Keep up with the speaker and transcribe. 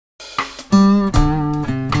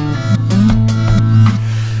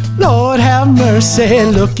mercy,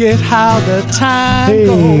 look at how the time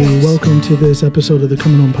goes. Hey, welcome to this episode of the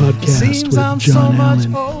Coming Home Podcast with John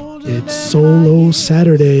Allen. It's Solo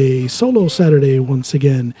Saturday once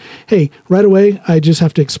again. Hey, right away, I just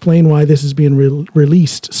have to explain why this is being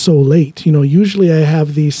released so late. You know, usually I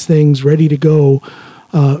have these things ready to go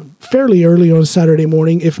fairly early on Saturday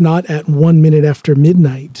morning, if not at 1 minute after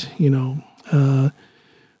midnight,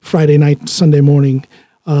 Friday night, Sunday morning.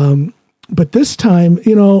 But this time,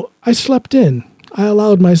 I slept in. I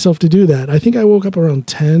allowed myself to do that. I think I woke up around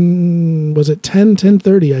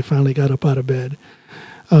 10:30. I finally got up out of bed.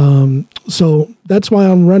 So that's why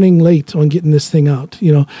I'm running late on getting this thing out.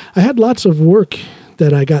 I had lots of work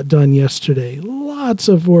that I got done yesterday.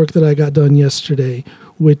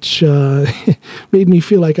 Which made me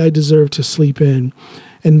feel like I deserved to sleep in.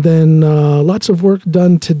 And then lots of work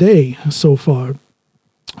done today so far.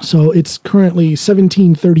 So it's currently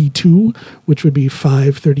 17:32, which would be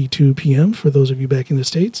 5:32 p.m. for those of you back in the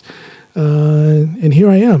States. And here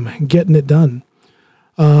I am getting it done.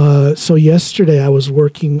 So yesterday I was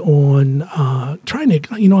working on I'm trying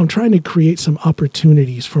to create some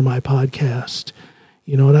opportunities for my podcast.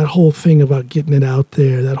 That whole thing about getting it out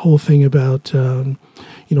there, that whole thing about,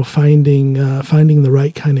 finding the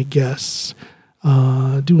right kind of guests,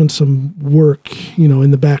 doing some work,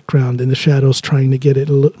 in the background, in the shadows, trying to get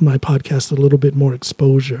my podcast a little bit more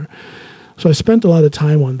exposure. So I spent a lot of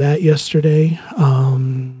time on that yesterday.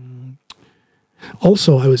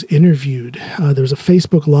 Also, I was interviewed. There was a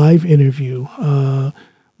Facebook Live interview.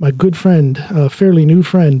 My good friend, fairly new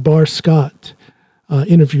friend, Bar Scott,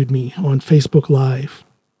 interviewed me on Facebook Live.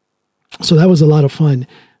 So that was a lot of fun.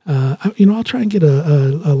 I'll try and get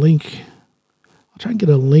a link. I'll try and get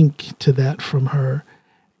a link to that from her,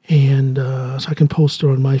 and so I can post her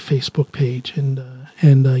on my Facebook page, and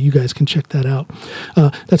you guys can check that out.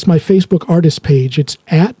 That's my Facebook artist page. It's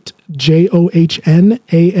at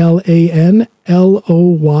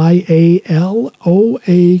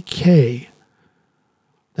JohnAllenLoyalOak.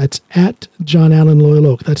 That's at John Allen Loyal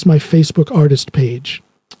Oak. That's my Facebook artist page.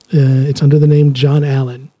 It's under the name John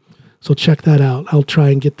Allen. So check that out. I'll try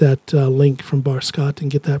and get that link from Bar Scott and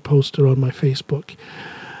get that posted on my Facebook.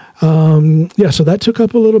 So that took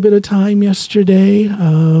up a little bit of time yesterday.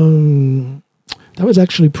 That was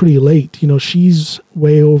actually pretty late. She's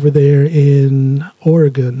way over there in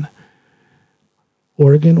Oregon.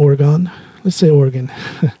 Oregon. Let's say Oregon.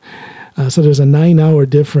 So there's a 9-hour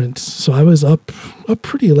difference. So I was up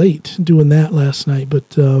pretty late doing that last night,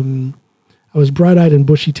 but I was bright-eyed and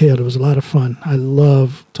bushy-tailed. It was a lot of fun. I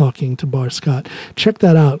love talking to Bar Scott. Check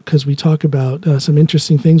that out because we talk about some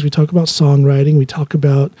interesting things. We talk about songwriting. We talk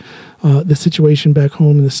about the situation back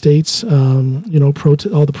home in the States, all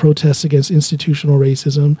the protests against institutional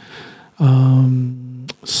racism,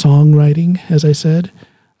 songwriting, as I said.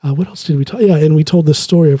 What else did we talk? Yeah, and we told the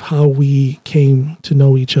story of how we came to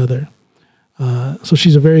know each other. So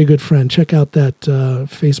she's a very good friend. Check out that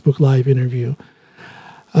Facebook Live interview.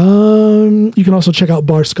 You can also check out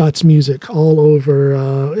Bar Scott's music all over,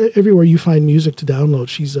 everywhere you find music to download.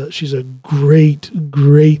 She's a great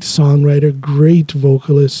songwriter, great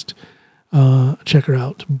vocalist. Check her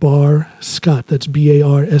out. Bar Scott. That's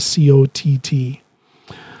BARSCOTT.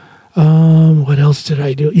 What else did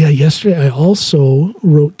I do? Yeah, yesterday I also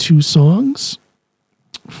wrote 2 songs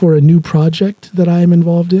for a new project that I am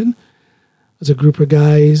involved in. There's a group of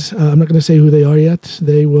guys. I'm not going to say who they are yet.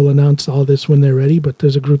 They will announce all this when they're ready. But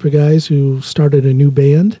there's a group of guys who started a new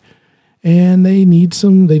band, and they need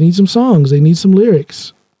some songs. They need some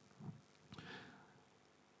lyrics.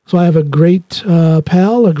 So I have a great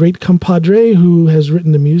pal, a great compadre who has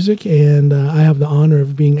written the music, and I have the honor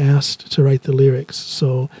of being asked to write the lyrics.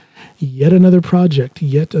 So yet another project,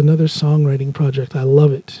 yet another songwriting project. I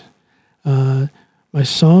love it. My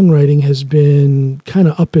songwriting has been kind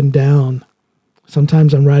of up and down.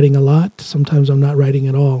 Sometimes I'm writing a lot. Sometimes I'm not writing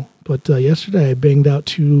at all. But yesterday I banged out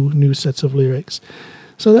 2 new sets of lyrics.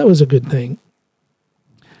 So that was a good thing.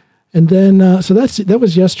 And then, so that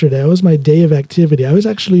was yesterday. That was my day of activity. I was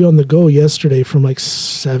actually on the go yesterday from like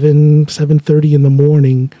 7:30 in the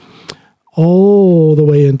morning all the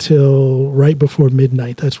way until right before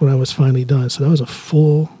midnight. That's when I was finally done. So that was a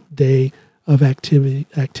full day of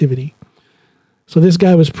activity. So this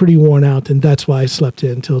guy was pretty worn out, and that's why I slept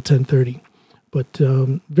in until 10:30. But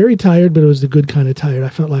very tired, but it was the good kind of tired. I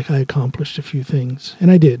felt like I accomplished a few things, and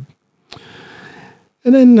I did.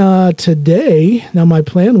 And then today, now my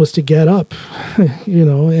plan was to get up,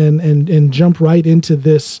 and jump right into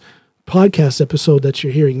this podcast episode that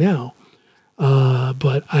you're hearing now.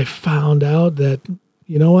 But I found out that,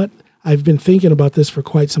 I've been thinking about this for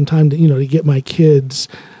quite some time to get my kids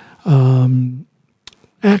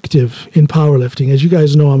active in powerlifting. As you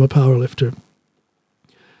guys know, I'm a powerlifter.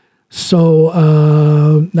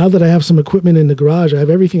 So now that I have some equipment in the garage, I have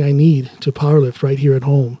everything I need to powerlift right here at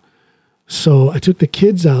home. So I took the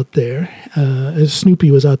kids out there.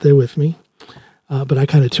 Snoopy was out there with me, but I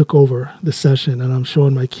kind of took over the session, and I'm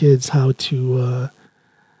showing my kids how to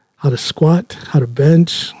squat, how to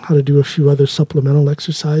bench, how to do a few other supplemental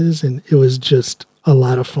exercises, and it was just a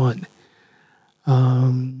lot of fun.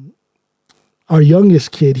 Our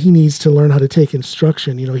youngest kid, he needs to learn how to take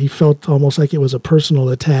instruction. He felt almost like it was a personal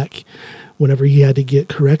attack whenever he had to get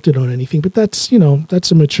corrected on anything. But that's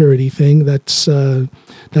a maturity thing. That's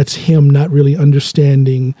him not really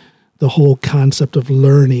understanding the whole concept of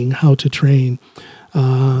learning how to train.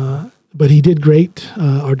 But he did great.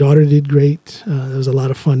 Our daughter did great. It was a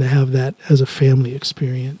lot of fun to have that as a family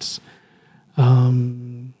experience.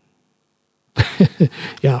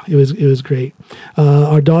 Yeah, it was great.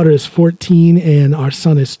 Our daughter is 14 and our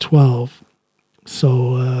son is 12.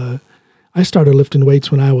 So I started lifting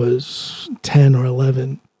weights when I was 10 or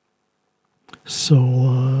 11.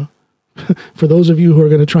 So for those of you who are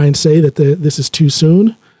going to try and say that this is too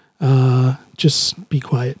soon, just be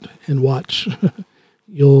quiet and watch.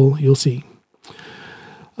 You'll see.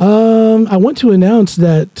 I want to announce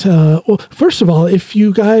that, first of all, if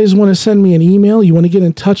you guys want to send me an email, you want to get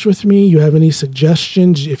in touch with me, you have any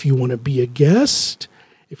suggestions, if you want to be a guest,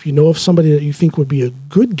 if you know of somebody that you think would be a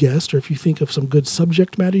good guest, or if you think of some good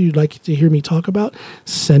subject matter you'd like to hear me talk about,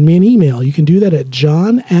 send me an email. You can do that at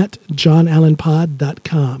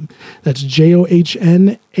john@johnallenpod.com. That's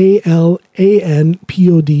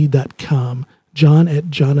JOHNALANPOD.com.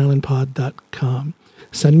 john@johnallenpod.com.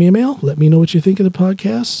 Send me a mail. Let me know what you think of the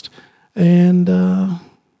podcast, and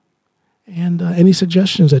any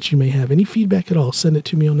suggestions that you may have, any feedback at all. Send it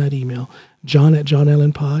to me on that email,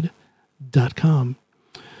 john@johnallenpod.com.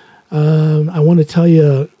 I want to tell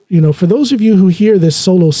you, for those of you who hear this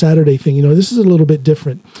solo Saturday thing, this is a little bit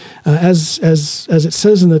different. As it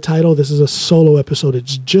says in the title, this is a solo episode.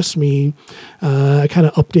 It's just me. I kind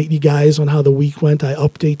of update you guys on how the week went. I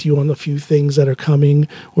update you on a few things that are coming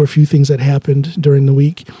or a few things that happened during the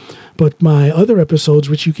week. But my other episodes,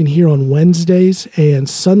 which you can hear on Wednesdays and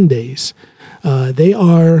Sundays, they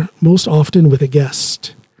are most often with a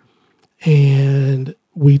guest. And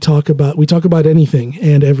we talk about anything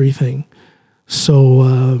and everything. So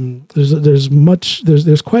there's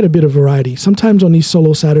quite a bit of variety. Sometimes on these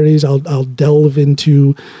solo Saturdays, I'll delve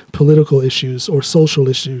into political issues or social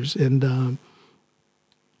issues and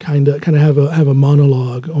kind of have a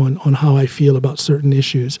monologue on how I feel about certain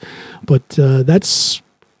issues. But that's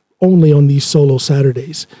only on these solo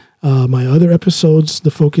Saturdays. My other episodes,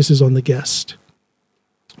 the focus is on the guest.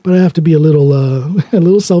 But I have to be a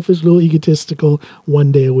little selfish, a little egotistical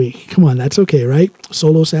one day a week. Come on, that's okay, right?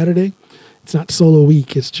 Solo Saturday. It's not solo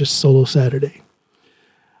week, it's just solo Saturday.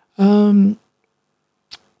 What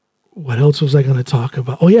else was I going to talk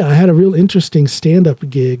about? Oh yeah, I had a real interesting stand-up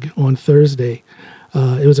gig on Thursday.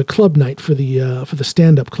 It was a club night for the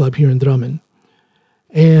stand-up club here in Drummond.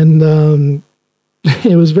 And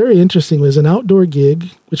it was very interesting. It was an outdoor gig,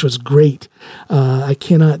 which was great. I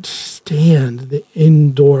cannot stand the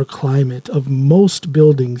indoor climate of most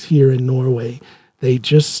buildings here in Norway. They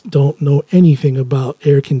just don't know anything about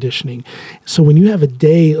air conditioning. So when you have a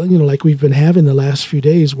day, like we've been having the last few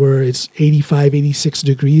days where it's 85, 86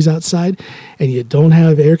 degrees outside and you don't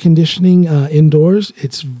have air conditioning indoors,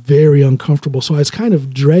 it's very uncomfortable. So I was kind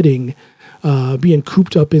of dreading being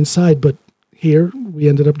cooped up inside, but here we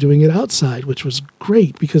ended up doing it outside, which was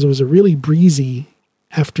great because it was a really breezy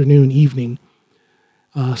afternoon, evening.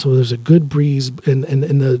 So there's a good breeze,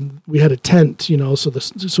 and we had a tent, so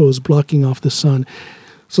it was blocking off the sun.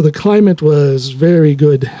 So the climate was very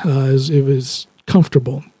good. It was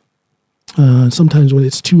comfortable. Sometimes when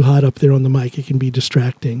it's too hot up there on the mic, it can be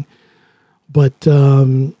distracting. But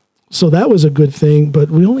so that was a good thing.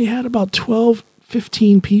 But we only had about 12,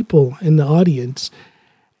 15 people in the audience,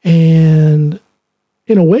 and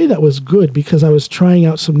in a way that was good because I was trying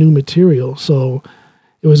out some new material. So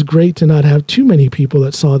it was great to not have too many people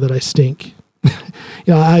that saw that I stink.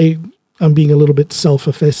 I'm being a little bit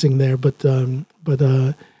self-effacing there, but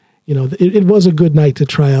it was a good night to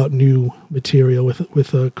try out new material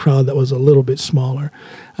with a crowd that was a little bit smaller.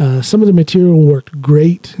 Some of the material worked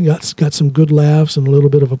great. Got some good laughs and a little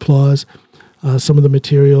bit of applause. Some of the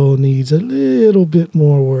material needs a little bit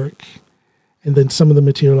more work. And then some of the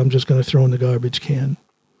material I'm just going to throw in the garbage can.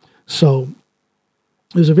 So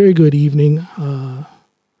it was a very good evening.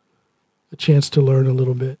 A chance to learn a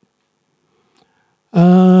little bit.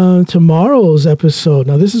 Tomorrow's episode.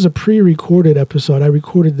 Now, this is a pre-recorded episode. I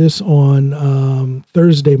recorded this on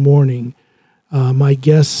Thursday morning. My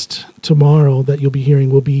guest tomorrow that you'll be hearing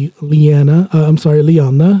will be Liana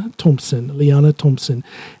Thompson. Liana Thompson.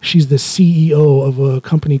 She's the CEO of a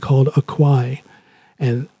company called Acquai.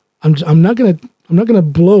 And I'm not gonna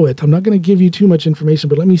blow it. I'm not gonna give you too much information,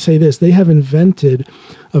 but let me say this: they have invented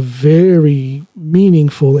a very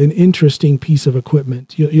meaningful and interesting piece of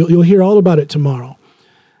equipment. You'll hear all about it tomorrow.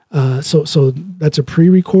 So that's a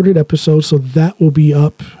pre-recorded episode. So that will be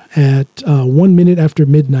up at 1 minute after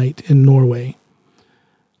midnight in Norway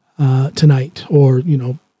tonight, or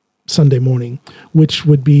Sunday morning, which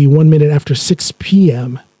would be 1 minute after 6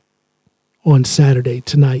 p.m. on Saturday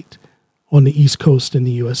tonight on the East Coast in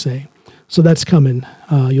the USA. So that's coming.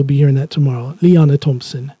 You'll be hearing that tomorrow. Liana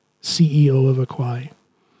Thompson, CEO of Acquai.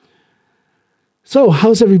 So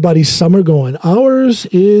how's everybody's summer going? Ours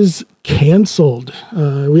is canceled.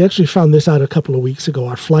 We actually found this out a couple of weeks ago.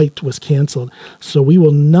 Our flight was canceled. So we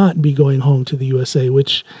will not be going home to the USA,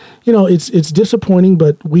 which, it's disappointing,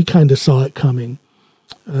 but we kind of saw it coming.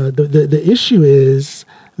 The issue is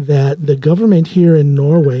that the government here in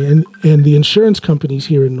Norway and the insurance companies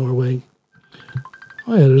here in Norway.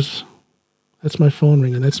 Oh yeah, that's my phone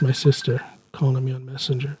ringing. That's my sister calling me on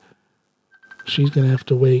Messenger. She's going to have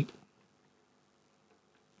to wait.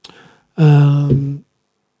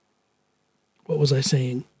 What was I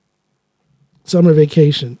saying? Summer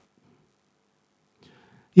vacation.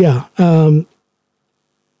 Yeah.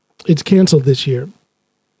 It's canceled this year.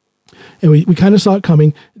 And we kind of saw it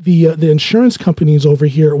coming. The insurance companies over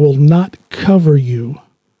here will not cover you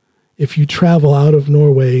if you travel out of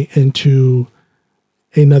Norway into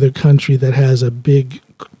another country that has a big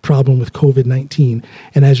problem with COVID-19.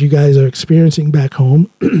 And as you guys are experiencing back home,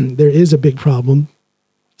 there is a big problem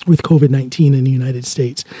with COVID-19 in the United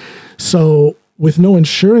States. So with no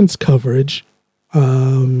insurance coverage,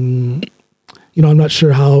 I'm not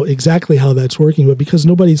sure exactly how that's working, but because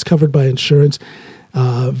nobody's covered by insurance,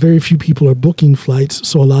 very few people are booking flights,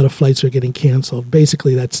 so a lot of flights are getting canceled.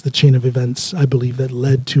 Basically, that's the chain of events, I believe, that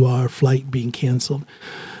led to our flight being canceled.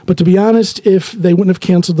 But to be honest, if they wouldn't have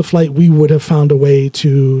canceled the flight, we would have found a way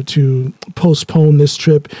to postpone this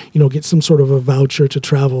trip, get some sort of a voucher to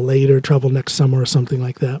travel later, travel next summer or something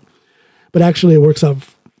like that. But actually, it works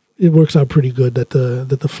out pretty good that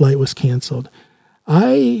the flight was canceled.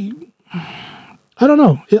 I don't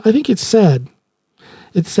know. I think it's sad.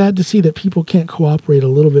 It's sad to see that people can't cooperate a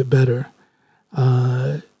little bit better.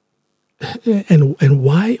 And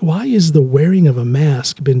why is the wearing of a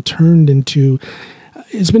mask been turned into?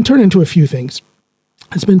 It's been turned into a few things.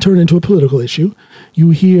 It's been turned into a political issue. You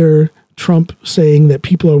hear Trump saying that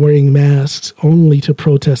people are wearing masks only to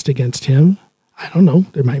protest against him. I don't know.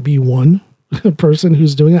 There might be one person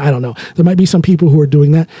who's doing it. I don't know. There might be some people who are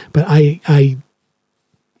doing that, but I'm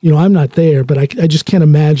not there, but I just can't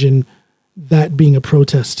imagine that being a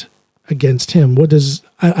protest against him.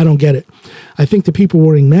 I don't get it. I think the people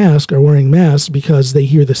wearing masks are wearing masks because they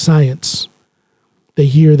hear the science. They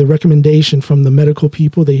hear the recommendation from the medical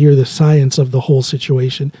people. They hear the science of the whole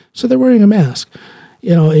situation. So they're wearing a mask.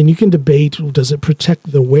 And you can debate, does it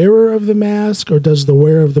protect the wearer of the mask, or does the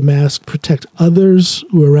wearer of the mask protect others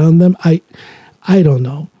who are around them? I don't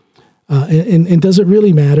know. And does it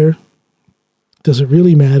really matter? Does it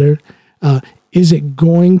really matter? Is it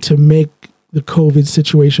going to make the COVID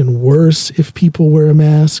situation worse if people wear a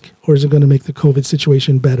mask, or is it going to make the COVID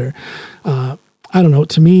situation better? I don't know.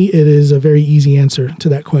 To me, it is a very easy answer to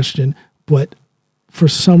that question, but for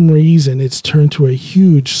some reason, it's turned to a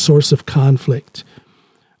huge source of conflict.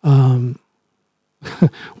 What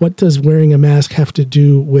does wearing a mask have to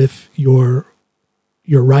do with your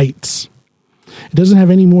rights? It doesn't have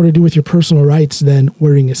any more to do with your personal rights than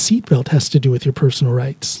wearing a seatbelt has to do with your personal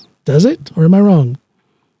rights. Does it? Or am I wrong?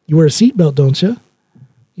 You wear a seatbelt, don't you?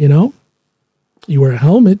 You wear a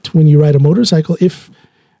helmet when you ride a motorcycle. If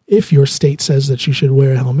your state says that you should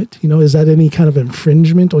wear a helmet, is that any kind of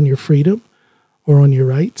infringement on your freedom or on your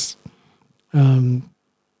rights?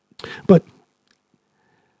 But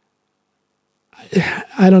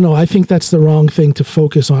I don't know. I think that's the wrong thing to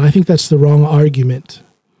focus on. I think that's the wrong argument.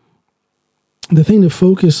 The thing to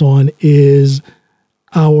focus on is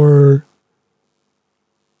our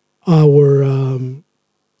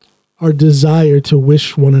desire to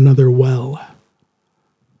wish one another well,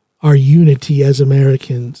 our unity as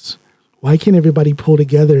Americans. Why can't everybody pull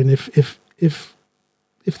together? And if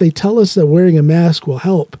they tell us that wearing a mask will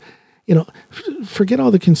help, forget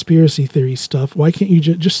all the conspiracy theory stuff. Why can't you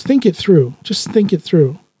just think it through? Just think it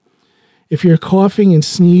through. If you're coughing and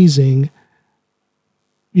sneezing,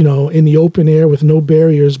 in the open air with no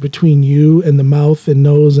barriers between you and the mouth and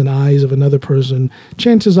nose and eyes of another person,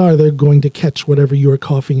 chances are they're going to catch whatever you are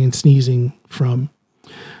coughing and sneezing from.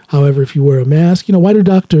 However, if you wear a mask, why do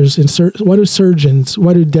doctors why do surgeons,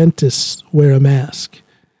 why do dentists wear a mask?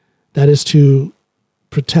 That is to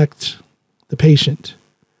protect the patient.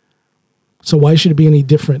 So why should it be any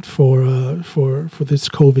different for this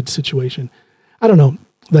COVID situation? I don't know.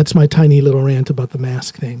 That's my tiny little rant about the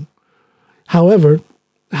mask thing. However,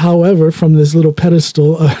 from this little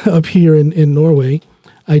pedestal up here in Norway,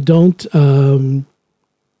 it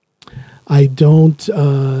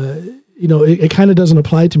kind of doesn't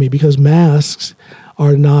apply to me because masks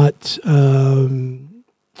are not,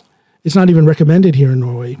 it's not even recommended here in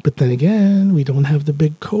Norway. But then again, we don't have the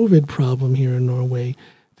big COVID problem here in Norway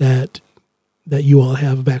that you all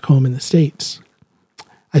have back home in the States.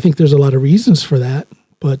 I think there's a lot of reasons for that,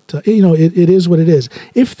 but it is what it is.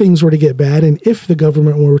 If things were to get bad and if the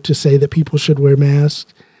government were to say that people should wear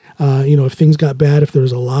masks, if things got bad, if there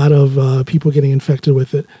was a lot of people getting infected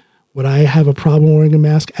with it, would I have a problem wearing a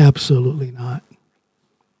mask? Absolutely not.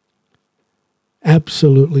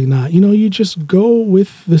 Absolutely not. You just go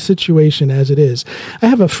with the situation as it is. I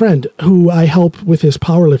have a friend who I help with his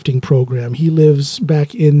powerlifting program. He lives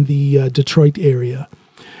back in the Detroit area.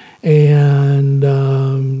 And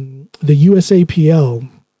the USAPL,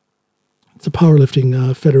 it's a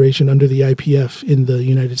powerlifting federation under the IPF in the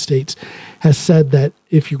United States, has said that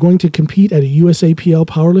if you're going to compete at a USAPL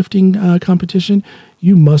powerlifting competition,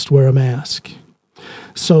 you must wear a mask.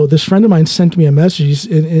 So this friend of mine sent me a message,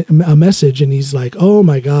 and he's like, "Oh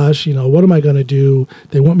my gosh, what am I going to do?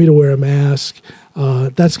 They want me to wear a mask.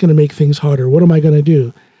 That's going to make things harder. What am I going to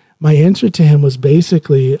do?" My answer to him was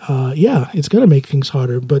basically, "Yeah, it's going to make things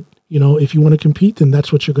harder, but if you want to compete, then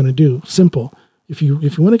that's what you're going to do. Simple. If you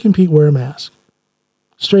want to compete, wear a mask.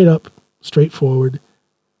 Straight up, straightforward,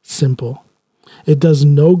 simple. It does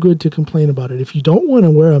no good to complain about it. If you don't want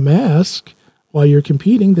to wear a mask while you're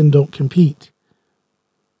competing, then don't compete.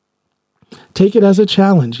 Take it as a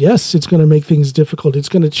challenge. Yes, it's going to make things difficult. It's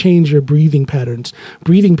going to change your breathing patterns.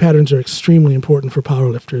 Breathing patterns are extremely important for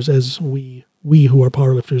powerlifters, as we who are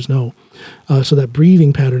powerlifters know. So that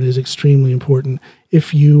breathing pattern is extremely important.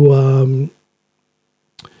 If you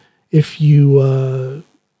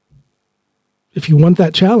want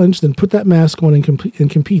that challenge, then put that mask on and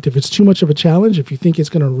compete. If it's too much of a challenge, if you think it's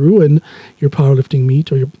going to ruin your powerlifting meet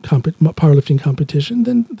or your powerlifting competition,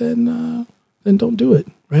 then don't do it.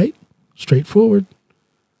 Right? Straightforward.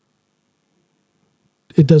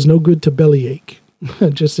 It does no good to bellyache.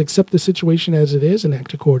 Just accept the situation as it is and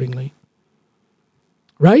act accordingly.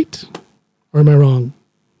 Right? Or am I wrong?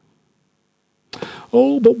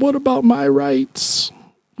 Oh, but what about my rights?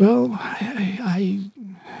 Well, I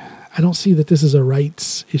don't see that this is a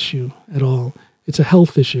rights issue at all. It's a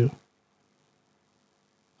health issue.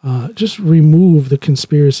 Just remove the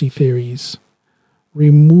conspiracy theories.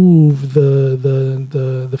 Remove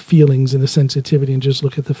the feelings and the sensitivity and just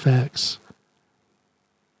look at the facts.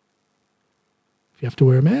 If you have to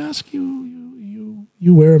wear a mask, you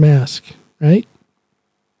wear a mask, right?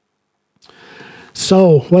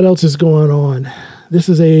 So, what else is going on?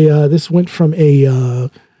 This went from a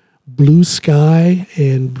blue sky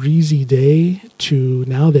and breezy day to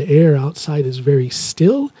now the air outside is very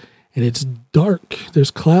still and it's dark.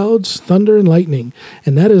 There's clouds, thunder, and lightning.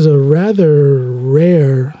 And that is a rather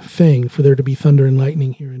rare thing for there to be thunder and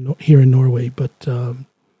lightning here in Norway. But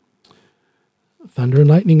thunder and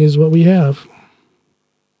lightning is what we have.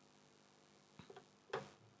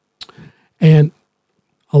 And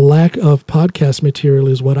a lack of podcast material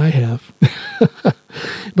is what I have.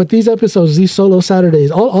 But these episodes, these solo Saturdays,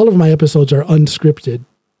 all of my episodes are unscripted.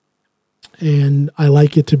 And I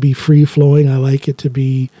like it to be free-flowing. I like it to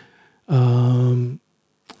be a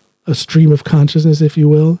stream of consciousness, if you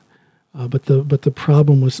will. But the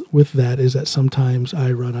problem with that is that sometimes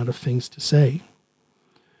I run out of things to say.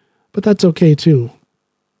 But that's okay, too.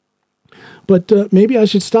 But maybe I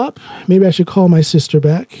should stop. Maybe I should call my sister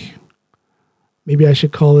back. Maybe I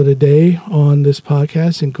should call it a day on this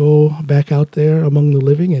podcast and go back out there among the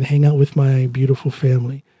living and hang out with my beautiful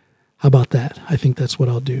family. How about that? I think that's what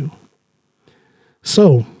I'll do.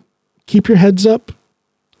 So, keep your heads up.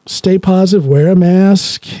 Stay positive. Wear a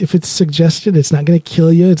mask. If it's suggested, it's not going to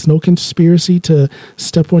kill you. It's no conspiracy to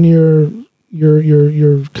step on your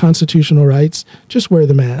constitutional rights. Just wear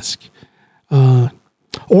the mask.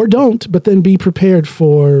 Or don't, but then be prepared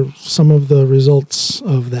for some of the results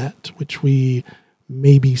of that, which we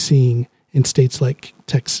may be seeing in states like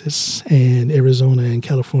Texas and Arizona and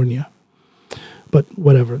California. But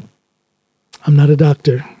whatever. I'm not a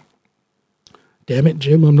doctor. Damn it,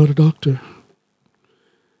 Jim, I'm not a doctor.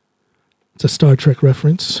 It's a Star Trek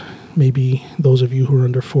reference. Maybe those of you who are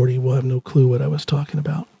under 40 will have no clue what I was talking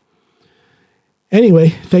about. Anyway,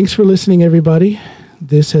 thanks for listening, everybody.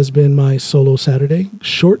 this has been my solo Saturday,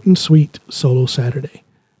 short and sweet solo Saturday.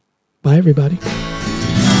 Bye, everybody.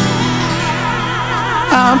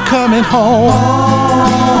 I'm coming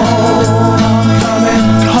home.